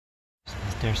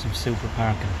there's some super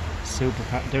parking.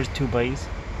 There's 2 buys.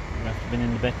 I've been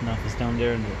in the betting office down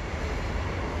there, and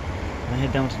I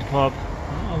head down to the pub.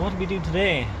 Oh, what do we do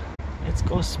today? Let's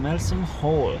go smell some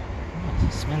hole. Oh,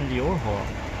 smell your hole.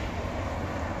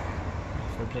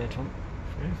 Fair play to him.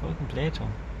 Fair fucking play to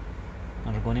him.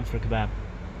 And we're going in for a kebab.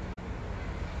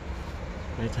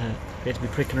 Great to be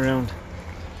pricking around.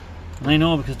 And I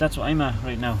know, because that's what I'm at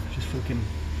right now. Just fucking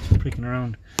pricking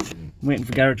around. I'm waiting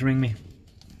for Garrett to ring me.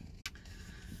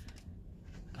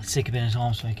 Got sick of being at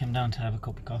home, so I came down to have a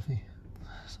cup of coffee.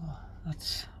 So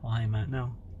that's what I'm at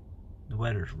now. The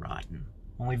weather's rotten.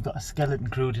 And we've got a skeleton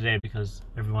crew today because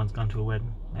everyone's gone to a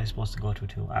wedding. I'm supposed to go to it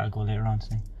too. I'll go later on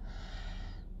today.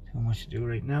 Too much to do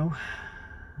right now.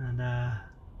 And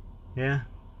yeah.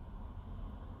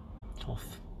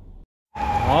 Tough.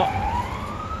 Oh.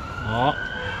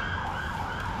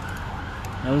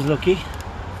 I was lucky.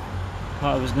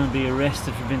 Thought I was going to be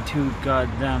arrested for being too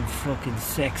goddamn fucking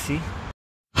sexy.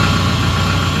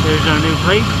 There's our new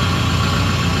pipe.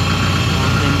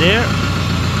 In there.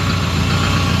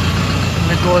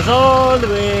 And it goes all the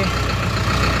way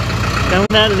down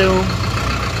that loom.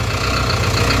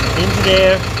 Into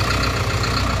there.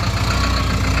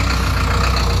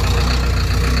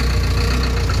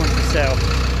 Come to sell.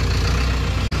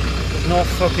 There's no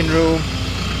fucking room.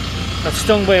 Got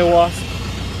stung by a wasp.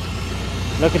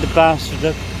 Look at the bastard,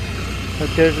 look.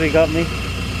 Look, there's where he got me.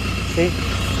 See?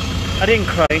 I didn't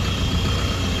cry.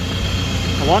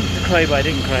 I wanted to cry, but I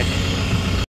didn't cry.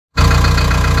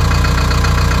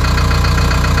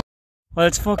 Well,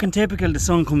 it's fucking typical the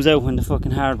sun comes out when the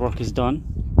fucking hard work is done.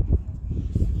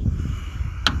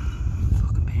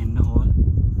 Fucking pain in the hole.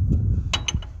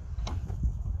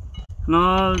 And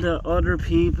all the other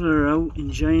people are out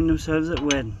enjoying themselves at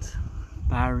weddings.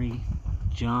 Barry,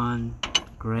 John,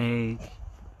 Greg,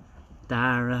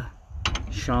 Dara,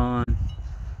 Shawn.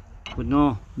 But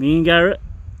no, me and Garrett,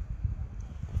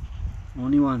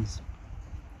 only ones.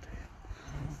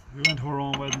 We went to our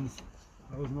own weddings.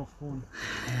 That was enough fun.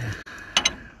 Yeah.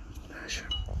 Sure.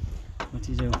 What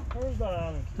do you do? Where's that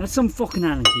Allen? That's some fucking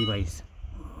Allen key, boys.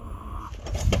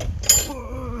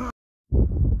 Oh,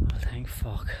 thank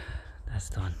fuck. That's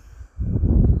done.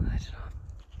 I don't know.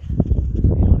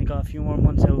 We only got a few more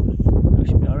months out. We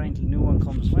should be alright until the new one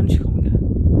comes. When should come again?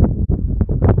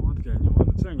 I want to get a new one.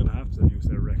 It's not going to have to use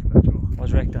their wrecking that joke.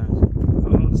 What's wrecked on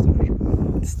Oh, the stickers.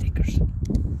 it? The stickers.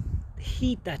 The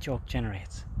heat that joke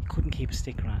generates. You couldn't keep a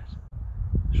sticker on it.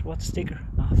 So what's sticker?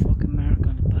 Not a fucking mark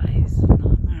on it, boys. Not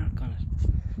a mark on it.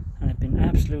 And it's been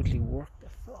absolutely worked the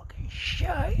fucking shit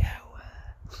out.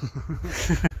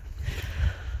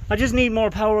 I just need more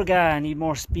power guy, I need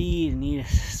more speed, I need a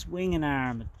swinging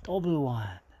arm, a double one.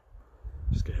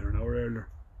 Just get here an hour earlier.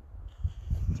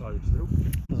 That's all you have to do.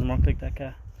 Doesn't work like that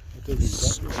guy. It doesn't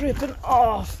exactly. Stripping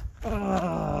off.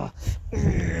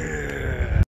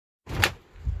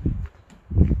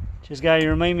 Just guy, you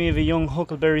remind me of a young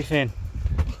Huckleberry Finn.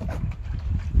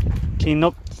 Clean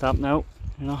up, stop now.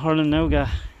 You're not hurling now, guy.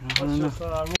 You're not hurling That's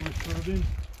now. just rubbish for the bin.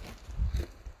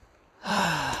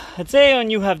 I'd say when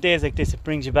you have days like this, it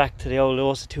brings you back to the old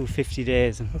OSA 250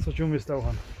 days. And That's what you missed out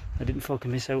on. I didn't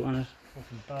fucking miss out on it.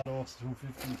 Fucking bad horse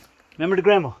 250. Remember the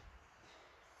grandma?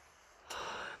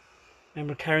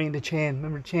 Remember carrying the chain?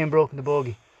 Remember the chain broke in the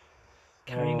bogie?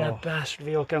 Carrying that bastard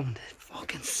vehicle out and the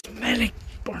fucking smelling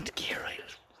burnt gear oil.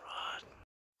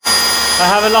 I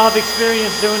have a lot of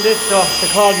experience doing this, so they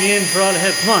called me in for all the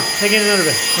help. Come on, take in another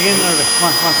bit. Take in another bit. Come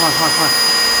on, come on, come on, come on, come on.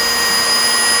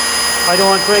 I don't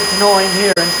want Greg to know I'm here.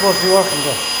 I'm supposed to be working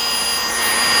though.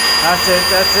 That's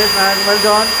it, man. Well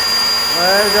done.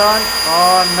 Well done.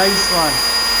 Oh, nice one.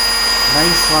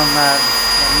 Nice one, man.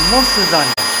 Muscles on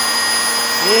you.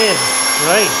 Yeah,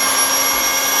 right.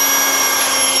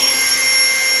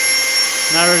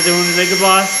 Nara doing it like a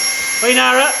boss. Bye,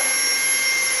 Nara.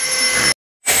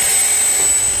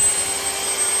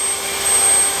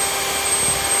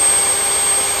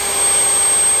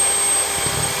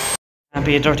 Can't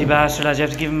be a dirty bastard, lads. You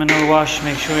have to give him another wash.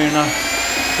 Make sure you're not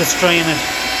destroying it.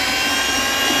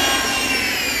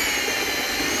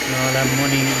 All that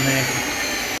money you make.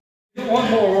 You don't want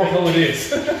more work on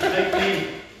this. Like me,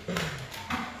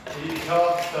 he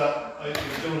thought that I was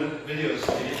doing videos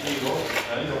to get me work.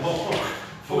 I don't know.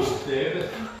 First David.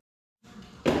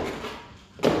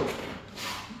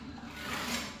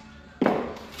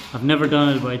 I've never done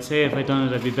it, but I'd say if I'd done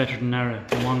it, I'd be better than Nara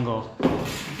in one go.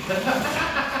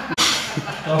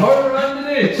 Around the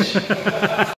ditch.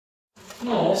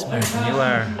 No.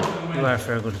 You are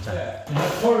fair good at that.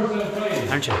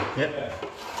 Aren't you? Yeah.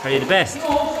 Are you the best? No,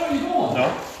 sorry, you don't.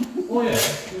 No? Oh, yeah.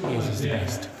 Yes, he's the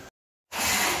best.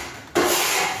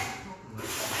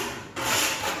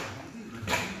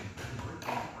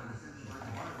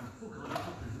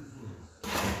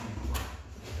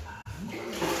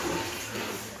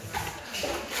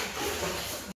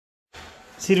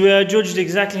 See the way I judged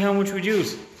exactly how much we'd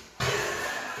use?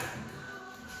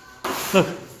 Look,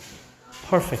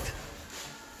 perfect.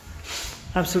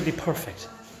 Absolutely perfect.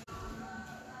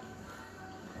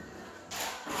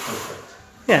 Perfect.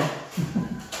 Yeah.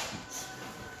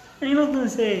 And you're not going to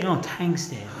say, no, thanks,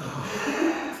 Dave.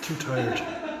 Too tired.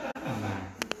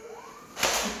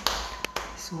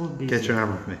 So busy. Get your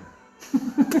arm with me.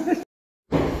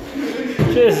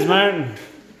 Jesus, Martin.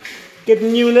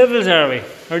 Getting new levels, are we?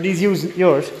 Or are these yours?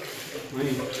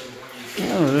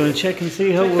 I'm going to check and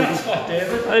see how we're...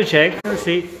 I'll check. I'll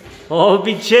see. Oh,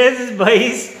 big chances,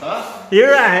 boys. Huh?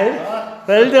 You're right.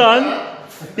 Well done.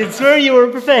 You'd swear you were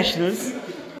professionals.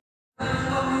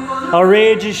 Our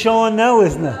rage is showing now,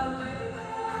 isn't it?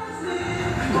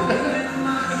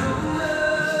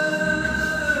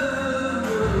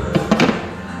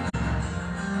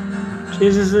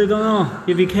 Jesus, I don't know.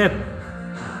 You'll be kept.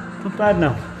 Not bad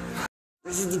now.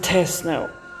 This is the test now.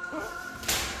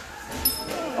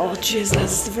 Oh, jeez,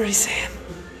 that's the very same.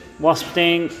 Wasp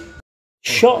thing.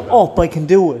 Shut up, I can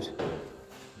do it.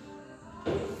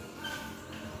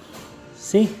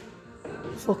 See?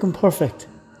 Fucking perfect.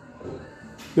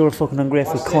 You're a fucking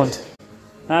ungrateful cunt.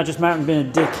 Ah, just Martin being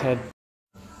a dickhead.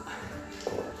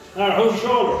 Alright, how's your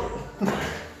shoulder?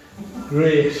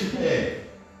 Great. Hey,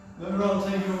 remember all the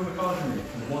time you were recording me?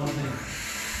 One thing.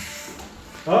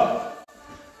 Huh?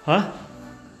 Huh?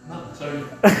 No, sorry.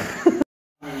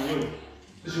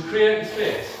 Because you create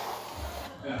space.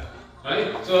 Yeah.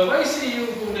 Right? So if I see you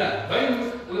doing that, if I'm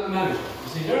a manager, you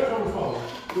see they're coming forward,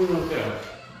 you're not there.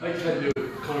 I tell you,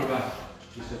 corner back.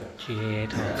 You say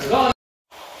that.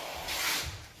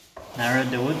 Nara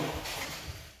do it.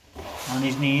 On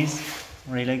his knees,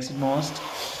 where he likes it most.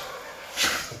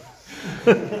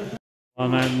 Oh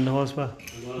man, in the whole spot.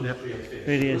 Yeah.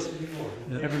 Really is.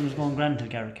 Yeah. Everyone's going grand till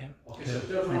Garrett came.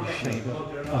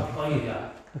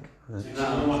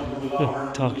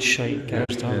 Look, talk shite.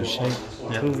 Garrett's talking shite.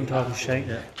 Two of them talking shite.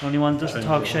 The only one that doesn't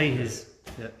talk shite is...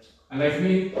 And like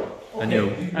me? And you.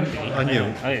 And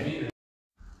you.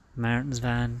 Martin's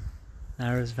van,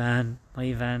 Nara's van,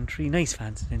 my van, 3 nice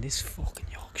vans, and then this fucking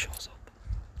yoke shows up.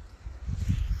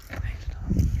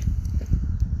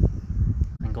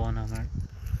 I'm going now, Martin.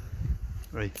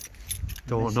 Right.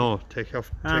 Don't know. Take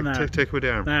off. Take away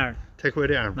the arm. Martin. Take away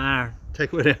the arm. Martin.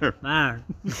 Take away the arm. Martin.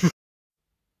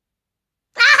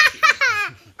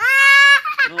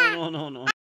 No.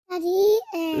 Daddy,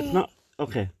 It's not.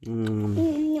 Okay.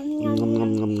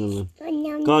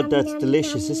 God, that's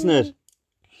delicious, isn't it?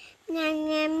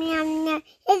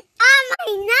 It's on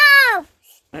my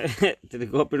nose! Did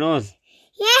it go up your nose?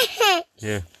 Yes!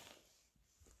 Yeah.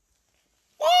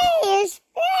 Yes!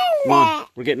 Come on,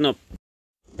 we're getting up.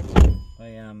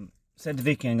 I said to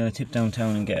Vicky I'm going to tip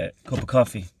downtown and get a cup of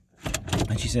coffee.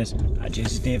 And she says, ah,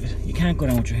 Jesus, David, you can't go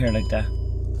down with your hair like that.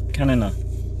 Can I not?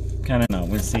 Can I not?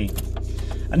 We'll see.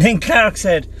 And then Clark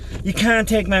said, you can't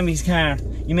take Mammy's car.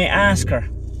 You may ask her.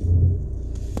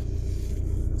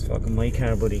 It's fucking my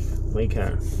car, buddy. My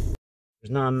car.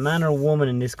 There's not a man or woman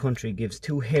in this country gives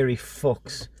 2 hairy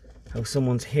fucks how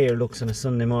someone's hair looks on a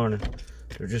Sunday morning.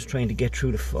 They're just trying to get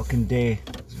through the fucking day.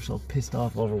 They're so pissed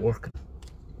off over working.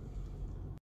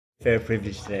 Fair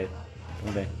privilege today,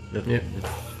 don't they? Look at the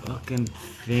fucking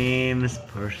famous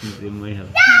persons in my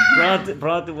house.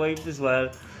 Brought the wife as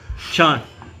well. Shawn,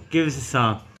 give us a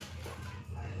song.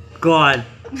 Go on.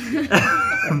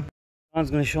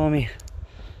 Shawn's going to show me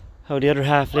how the other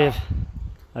half live.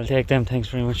 I'll take them, thanks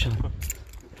very much, Shawn.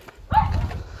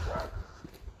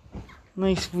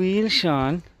 Nice wheel,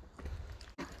 Shawn.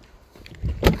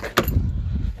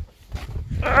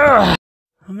 How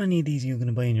many of these are you going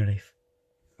to buy in your life?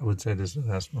 I would say this is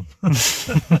the last one.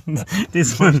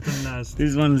 This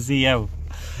one will see out.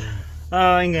 Oh,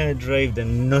 I'm going to drive the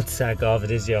nutsack off of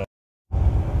this, yo.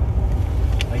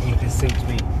 I think this suits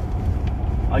me.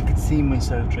 I could see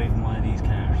myself driving one of these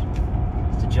cars.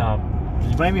 It's a job. Did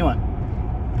you buy me one?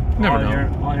 Never know.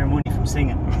 All your money from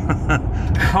singing.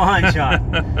 Come on,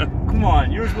 Shawn. Come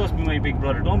on, you're supposed to be my big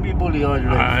brother. Don't be a bully all your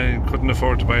life. I couldn't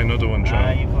afford to buy another one, Shawn.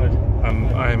 Ah, you could.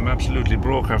 I'm absolutely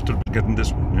broke after getting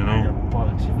this one, you know.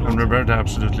 And Roberta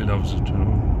absolutely loves it, you know.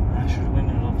 I'm sure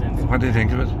women love them. What do you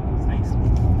think of it? It's nice. I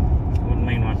wouldn't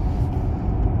mind one.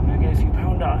 I'm gonna get a few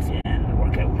pound off, yeah, and it'll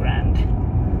work out grand.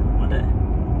 What a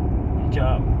good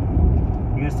job.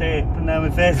 You gonna say put down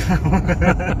my face?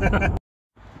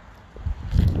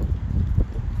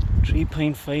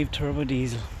 3.5 turbo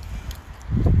diesel.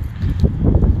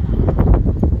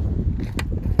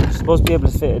 You're supposed to be able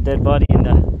to fit a dead body in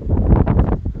that.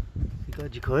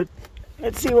 God, you could.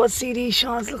 Let's see what CD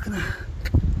Shawn's looking at.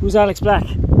 Who's Alex Black?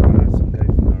 Some guy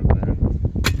from Northern Ireland.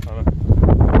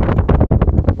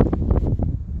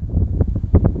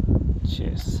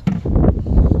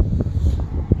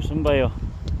 Some bio.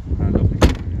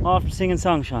 All from singing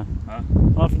songs, Shawn. Huh?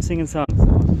 All from singing songs.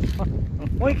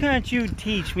 Why can't you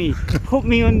teach me? Put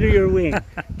me under your wing.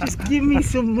 Just give me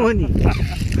some money.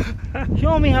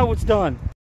 Show me how it's done.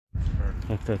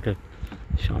 Look.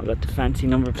 Shawn got the fancy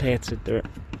number plates that they're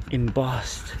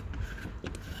embossed.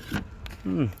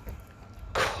 Good.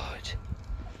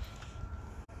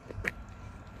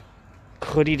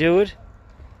 Could he do it?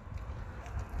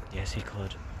 Yes, he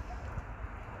could.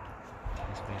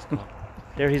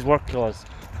 They're his work clothes.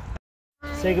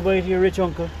 Say goodbye to your rich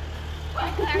uncle.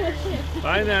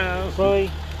 Bye now. Bye.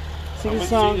 Sing a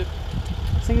song.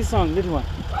 Sing a song, little one.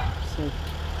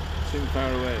 Sing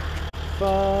far away.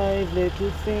 5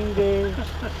 little fingers,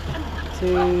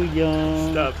 too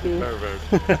young. Stop the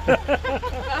pervert.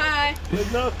 Bye.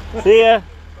 Good luck. See ya.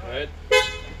 Right.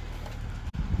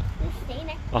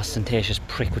 Ostentatious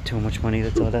prick with too much money,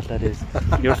 that's all that is.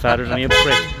 Your father's only a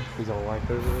prick. He's all like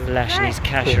this. Flashing his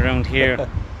cash around here.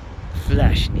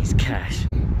 Flashing his cash.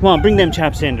 Come on, bring them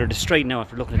chaps in. They're just straight now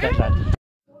after looking at that lad.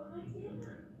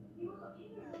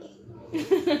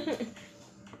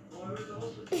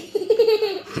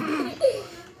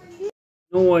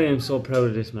 You know why I'm so proud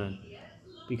of this man?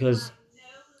 Because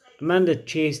Amanda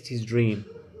chased his dream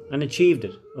and achieved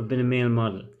it of being a male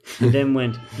model, and then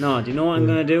went, no, do you know what I'm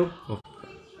going to do?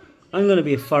 I'm going to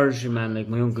be a forestry man like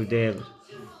my uncle David.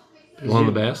 One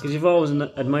of the best. Because you've always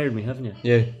admired me, haven't you?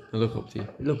 Yeah, I look up to you.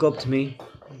 You look up to me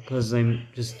because I'm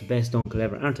just the best uncle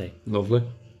ever, aren't I? Lovely.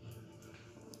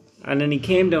 And then he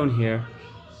came down here,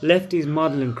 left his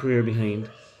modelling career behind,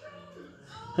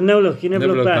 and now look, you never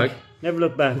look back. Never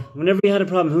look back. Whenever you had a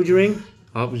problem, who'd you ring?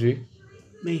 That was you.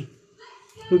 Me.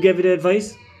 Who gave you the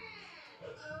advice?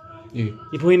 You.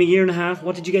 You put in a year and a half.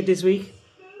 What did you get this week?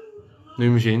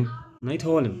 New machine. And I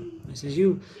told him, I says,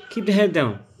 you keep the head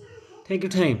down. Take your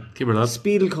time. Keep her up.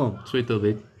 Speed will come. Sweet little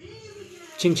bit.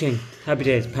 Ching ching. Happy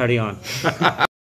days. Party on.